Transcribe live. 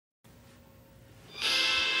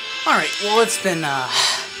Alright, well it's been a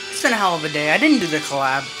hell of a day. I didn't do the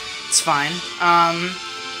collab. It's fine.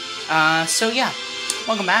 So yeah.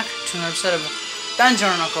 Welcome back to another episode of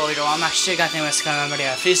Dungeon no Koido. I'm actually got the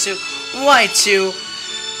Memoria, Freese, Y2,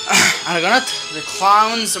 ARGONAUT, the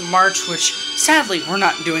Clown's March, which sadly we're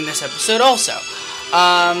not doing this episode also.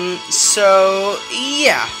 So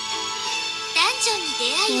yeah.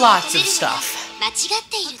 Lots of stuff.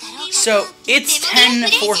 So it's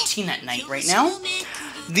 10:14 at night right now.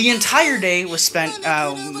 The entire day was spent,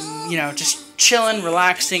 you know, just chilling,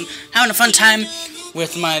 relaxing, having a fun time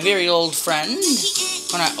with my very old friend.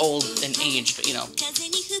 Well, not old in age, but, you know,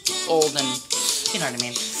 old and, you know what I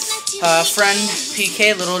mean. Friend,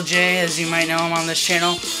 PK, Little J, as you might know him on this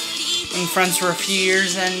channel. Been friends for a few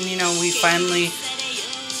years, and, you know, we finally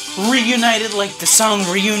reunited, like the song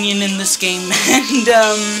Reunion in this game. And,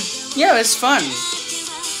 yeah, it was fun.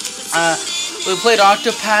 We played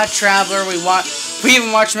Octopath Traveler, we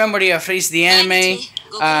even watched Memoria, Freese, the anime.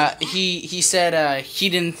 He said he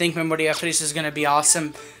didn't think Memoria, Freese was gonna be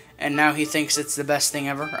awesome, and now he thinks it's the best thing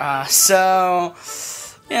ever. So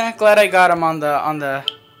yeah, glad I got him on the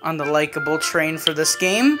likable train for this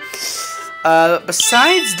game.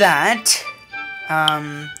 Besides that,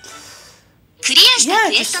 yeah,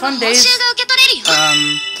 just fun days.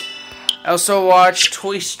 I also watched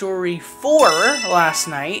Toy Story 4 last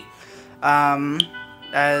night.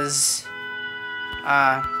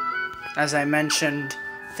 As I mentioned,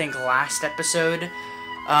 I think last episode,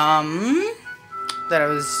 that I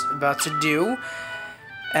was about to do,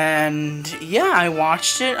 and yeah, I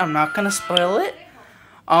watched it. I'm not gonna spoil it.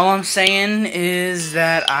 All I'm saying is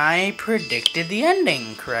that I predicted the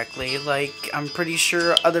ending correctly, like I'm pretty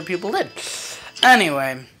sure other people did.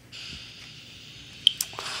 Anyway,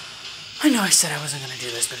 I know I said I wasn't gonna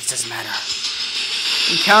do this, but it doesn't matter.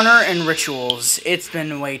 Encounter and rituals. It's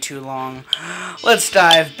been way too long. Let's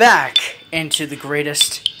dive back into the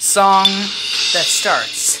greatest song that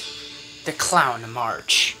starts the Clown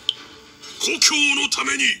March. We're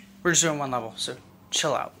just doing one level, so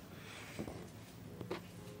chill out.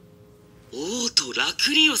 Have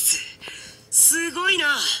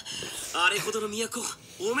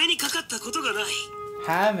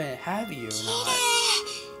you not?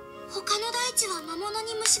 他の大地は魔物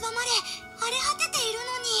に蝕まれ荒れ果てているの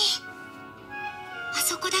に、あ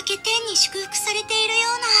そこだけ天に祝福されているよ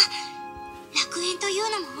うな楽園という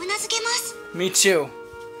のもうなずけます。 Me too.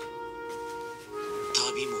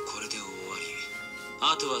 旅もこれで終わり。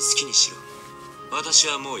あとは好きにしろ。私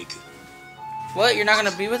はもう行く。 What? You're not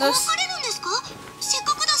gonna be with us? 別れるんですか？せっ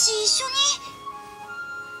かくだし一緒に。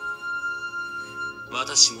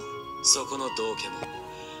私もそこの道家も。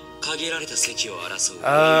 限られた席を争う。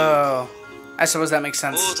 Oh, I suppose that makes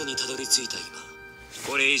sense. 王都にたどり着いた今、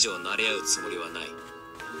これ以上慣れ合うつもりはない。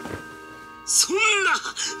そんな、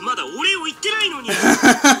まだお礼を言ってないのに。ならば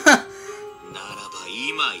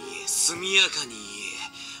今言え、速やかに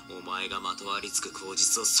言え。お前がまとわりつく口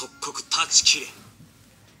実を即刻断ち切れ。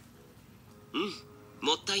うん、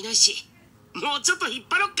もったいないし、もうちょっと引っ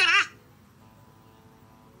張ろっかな。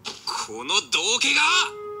この道家が。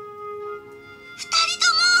 二人と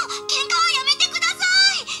も喧嘩はやめてくださ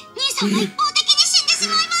い。兄さんが一方的に死んでし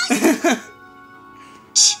まいま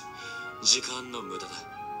す。時間の無駄だ。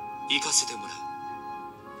行かせてもらう。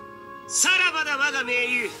さらばだ我が盟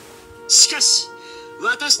友。しかし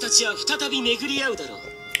私たちは再び巡り合うだろう。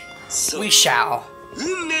We shall.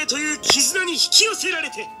 運命という絆に引き寄せられ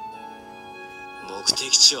て。目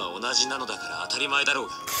的地は同じなのだから当たり前だろう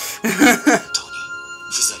が。本当に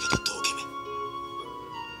ふざけた道家め。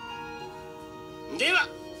 では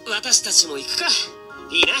私たちも行くか。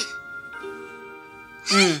いいな。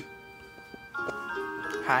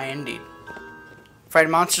Hi, indeed. Fight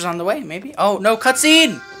monsters on the way, maybe? Oh, no,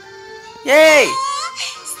 cutscene! Yay!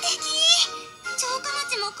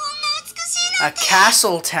 A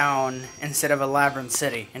castle town instead of a labyrinth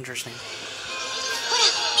city. Interesting.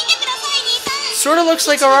 Sort of looks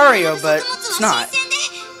like Arario, but it's not.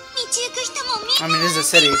 I mean, it is a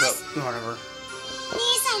city, but whatever.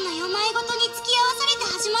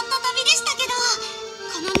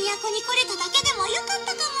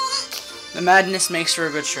 The madness makes for a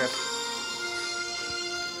good trip.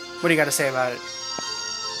 What do you got to say about it?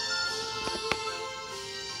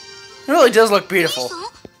 It really does look beautiful.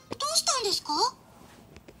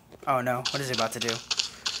 Oh no, what is he about to do?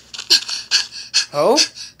 Oh?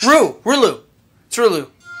 Rulu! It's Rulu.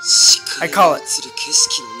 I call it.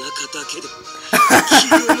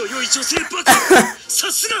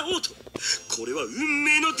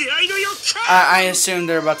 I assume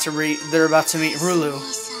they're about to meet Rulu,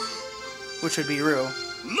 which would be Rue.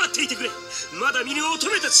 待っていてくれ。まだ見ぬ乙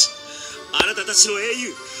女たち。あなたたちの英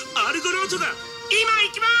雄アルゴナウトが今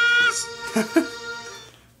行きます。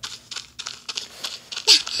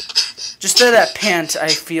 Just by that pant, I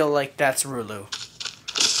feel like that's Rulu.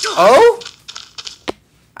 Oh?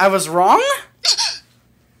 I was wrong?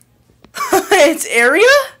 It's Aria?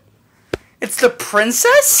 It's the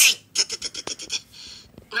princess?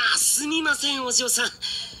 あ、すみませんお嬢さん。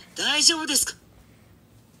大丈夫ですか?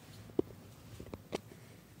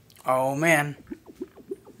 Oh man.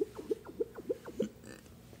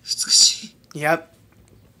 美しい。 Yep.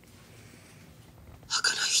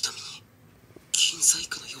 儚い瞳に金細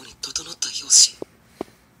工のように整った容姿。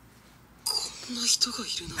こんな人がい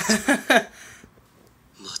るなんて。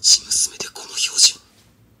町娘でこの表情。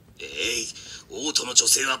王都の女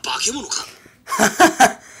性は化け物か。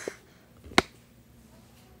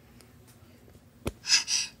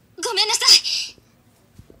ごめんなさい。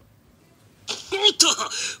おっと、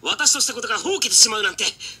私としたことが放棄してしまうなんて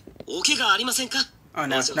お怪我ありませんか? Oh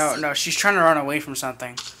no, no, no, she's trying to run away from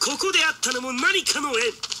something. ここであったのも何かの縁。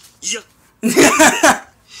いや。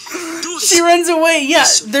She runs away. Yeah,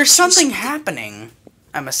 there's something happening.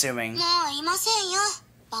 I'm assuming. もういませんよ、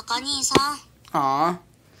バカ兄さん。Aw.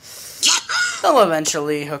 They'll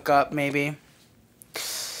eventually hook up, maybe.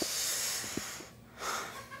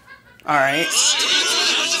 Alright.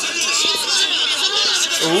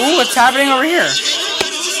 Ooh, what's happening over here?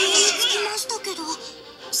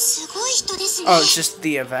 Oh, it's just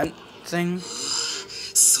the event thing?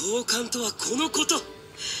 相関とはこのこと。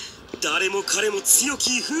誰も彼も強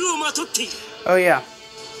き風をまとっている。 Oh, yeah.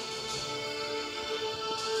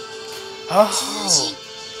 Oh.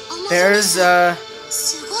 There's, 多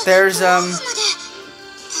種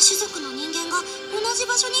族の人間が同じ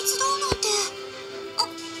場所に集うなんて。あ、ユ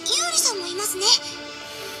ーリさんもいますね。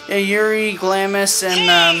 Yeah, Yuri, Glamis,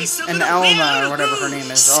 and Elma, or whatever her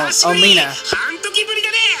name is. Oh, Alina. 半時ぶり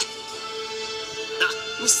だね。あ、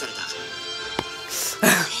無視された。これ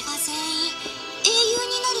が全員英雄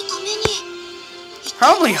になるために。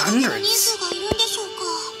 Probably 人 hundreds. 数がいるんでしょう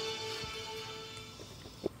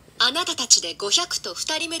か。あなたたちで500と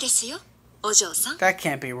2人目ですよ、お嬢さん。 That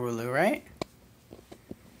can't be Rulu, right?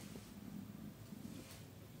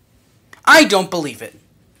 I don't believe it.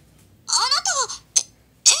 あなたは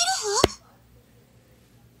エルフ？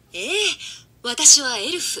ええ、私は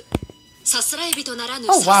エルフ。さすらい人ならぬ。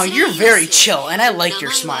 Oh wow, you're very chill, and I like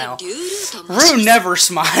your smile. Rue never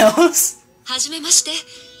smiles. はじめまして、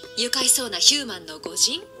愉快そうなヒューマンの御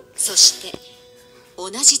人、そして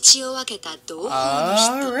同じ血を分けた同胞の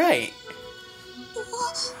人。 Alright.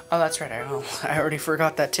 Oh, that's right. I already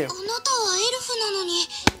forgot that too. あなたはエルフなのに、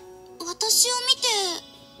私を見て、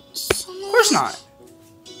その Of course not.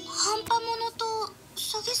 半端者と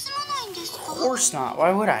蔑まないんですか? Of course not.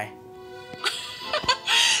 Why would I?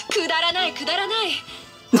 くだらないくだらない。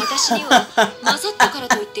私には混ざったから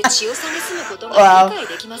といって血を蔑むことが理解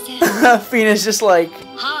できません。Fina's just like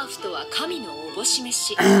ハーフとは神のおぼし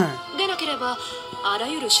飯。でなければあら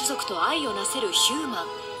ゆる種族と愛をなせるヒューマン。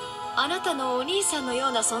あなたのお兄さんのよ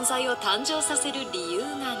うな存在を誕生させる理由が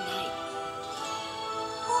ない。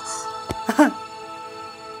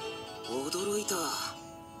驚いた。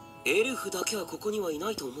エルフだけはここにはい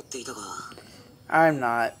ないと思っていたが。 I'm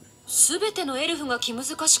not. すべてのエルフが気難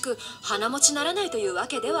しく鼻持ちならないというわ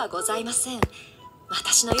けではございません。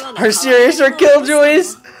私のような Are serious or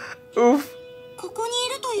killjoys? Oof. ここにい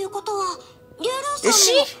るということは、リュウルー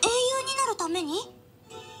さんも英雄になるために？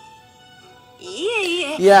いえい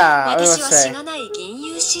え、 Yeah, I would 私は say. しがない銀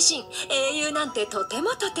融詩人、英雄なんてとて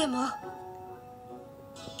もとても。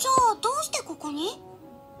じゃあどうしてここに？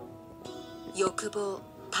欲望、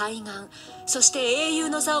対岸、そして英雄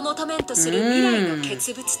の座を求めんとする未来の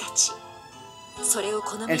傑物たち。それを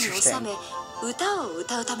この目に収め、歌を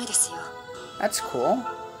歌うためですよ。 That's cool.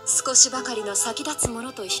 少しばかりの先立つも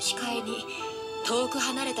のと引き換えに、遠く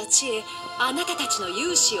離れた地へあなたたちの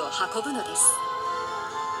勇姿を運ぶのです。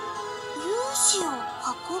勇姿を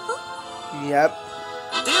運ぶ？ Yep.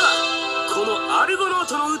 ではこのアルゴナー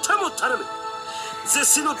トの歌も頼む。絶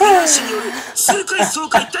世の美男子による数回爽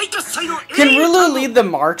快大喝采の Can Rulu lead the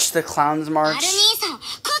march, the clown's アル march? 兄さん、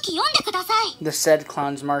空気読んでください。 The said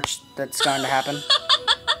clown's march that's going to happen?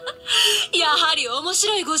 やはり面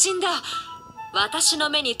白い御人だ。私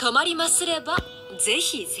の目に留まりますればぜ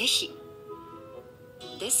ひぜひ。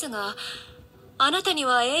ですがあなたに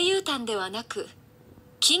は英雄譚ではなく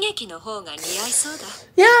喜劇の方が似合いそうだ。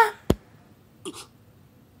 Yeah.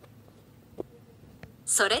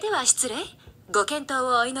 それでは失礼。ご健闘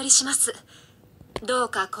をお祈りします。どう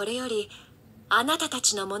かこれよりあなたた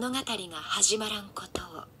ちの物語が始まらんことを。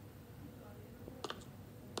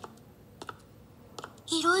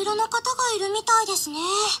いろいろな方がいるみたいですね。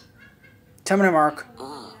 Tell me to mark.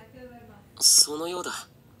 そのようだ。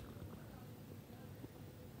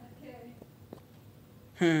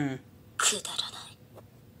くだらない。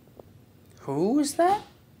 Who is that?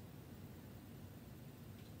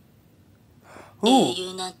 英 Who?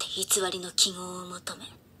 雄なんて偽りの記号を求め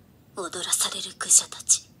踊らされる愚者た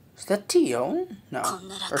ち。 Is that Tio? No. こん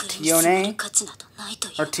な Or 楽園に住める Tione? 価値などないと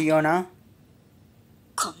いう Or Tiona?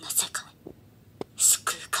 こんな世界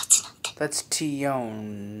救う価値なんて。 That's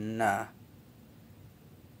Tiona.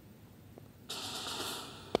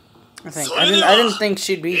 I think. I didn't think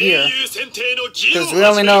she'd be here. Because we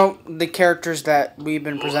only know the characters that we've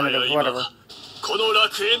been presented of, whatever.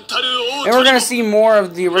 And we're gonna see more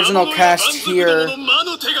of the original cast here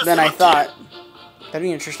than I thought. That'd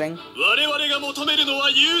be interesting.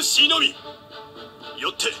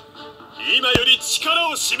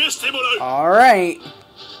 Alright.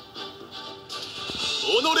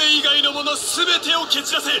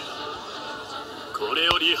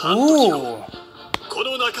 Ooh.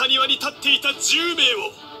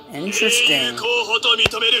 Interesting.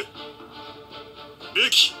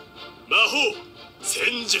 魔法、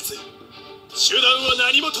戦術、手段は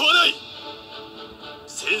何も問わない。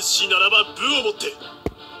戦士ならば武をもって、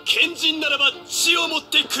賢人ならば知をもっ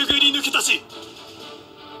てくぐり抜けたし、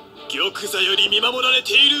玉座より見守られ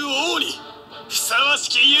ている王にふさわし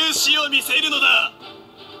き勇姿を見せるのだ。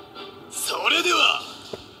それでは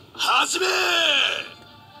始め。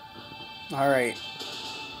 Alright.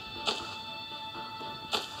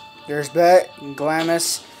 There's Bet,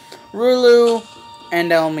 Glamis, Rulu,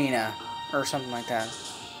 and Elmina. Or something like that.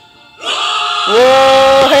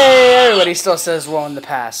 Whoa! Hey! Everybody still says whoa in the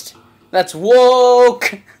past. That's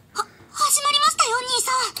woke!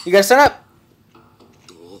 You guys set up?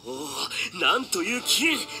 なんという綺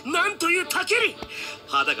麗、なんというたけり。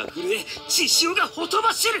肌が震え、血潮がほと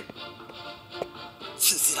ばしる。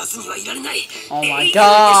つづらずにはいられない。 Oh my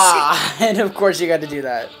god! And of course you got to do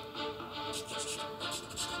that.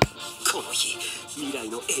 この日、未来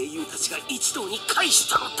の英雄たちが一堂に会し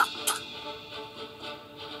たのだった。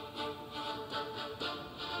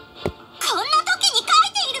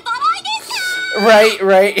 Right,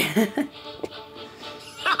 right.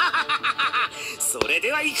 それで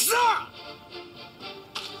は行くぞ。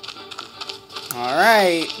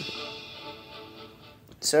 Alright.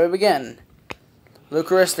 So we begin.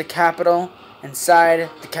 Lucarus, the capital, inside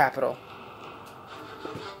the capital.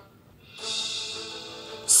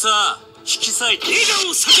 さあ、引き裂いて笑顔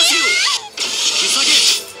を咲かせよう。引き裂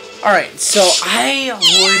け。 Alright, so I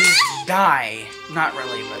would die. Not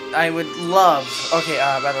really, but I would love... Okay,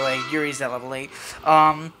 by the way, Yuri's at level 8.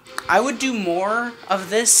 I would do more of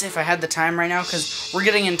this if I had the time right now, because we're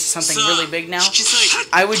getting into something really big now.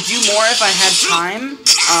 I would do more if I had time,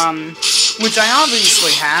 which I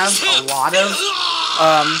obviously have a lot of.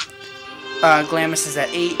 Glamis is at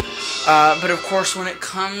 8. But of course, when it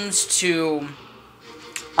comes to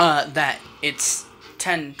that, it's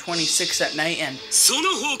 10:26 at night, and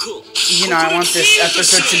you know, I want this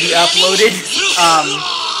episode to be uploaded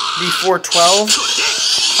before 12.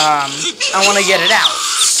 I want to get it out,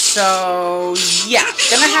 so yeah,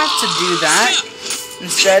 gonna have to do that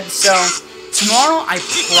instead. So tomorrow, I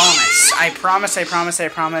promise,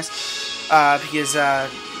 because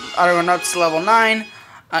ARGONAUT's level 9.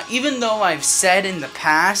 Even though I've said in the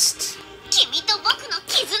past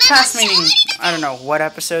meaning I don't know what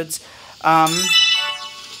episodes,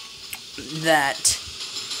 that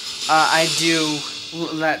I do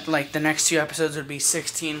that, like, the next 2 episodes would be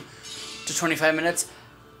 16 to 25 minutes.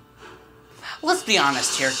 Let's be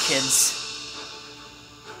honest here, kids.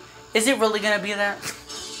 Is it really gonna be that?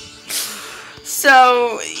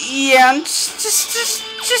 So yeah, I'm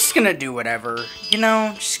just gonna do whatever, you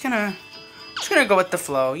know. Just gonna go with the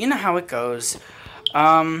flow. You know how it goes.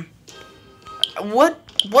 What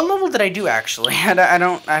level did I do actually? I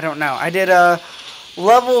don't know. I did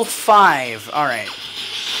level 5. All right.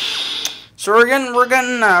 So we're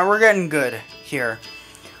getting good here.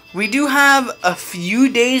 We do have a few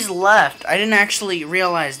days left. I didn't actually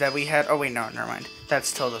realize that we had... Oh wait, no, never mind.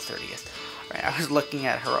 That's till the 30th. All right, I was looking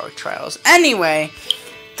at Heroic Trials. Anyway,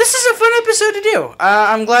 this is a fun episode to do.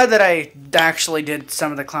 I'm glad that I actually did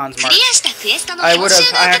some of the Clown's March.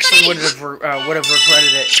 I actually would have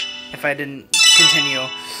regretted it if I didn't continue.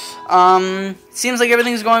 Seems like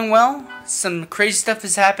everything's going well. Some crazy stuff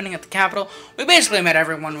is happening at the capital. We basically met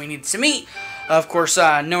everyone we needed to meet. Of course,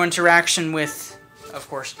 no interaction with, of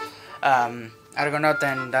course, ARGONAUT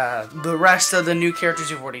and the rest of the new characters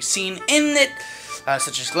you've already seen in it,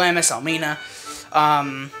 such as Glamis, Elmina,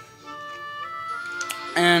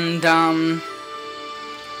 and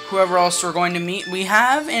whoever else we're going to meet. We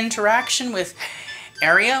have interaction with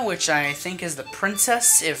area, which I think is the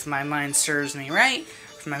princess, if my mind serves me right,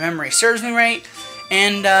 if my memory serves me right,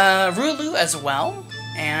 and Rulu as well,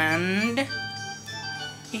 and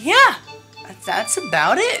yeah, that's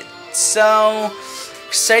about it. So,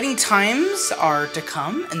 exciting times are to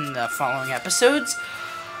come in the following episodes.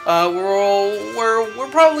 We're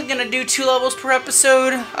probably gonna do 2 levels per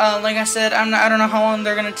episode. Like I said, I don't know how long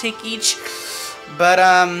they're gonna take each, but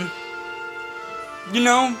you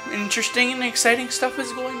know, interesting and exciting stuff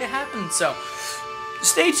is going to happen. So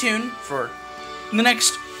stay tuned for the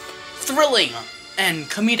next thrilling and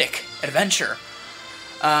comedic adventure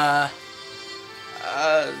that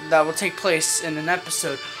will take place in an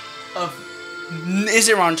episode of Is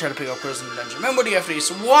It Wrong to Try to Pick Up Girls in the Dungeon? Memoria,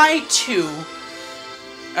 Freese, Y2,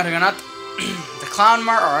 ARGONAUT, the Clown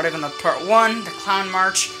March, or ARGONAUT Part 1, the Clown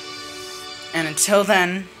March. And until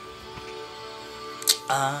then,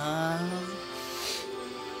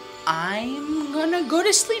 I'm gonna go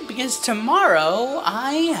to sleep because tomorrow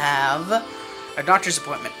I have a doctor's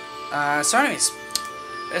appointment. So anyways,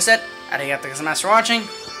 that's it. Arigatou gozaimasu for watching.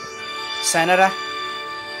 Sayonara.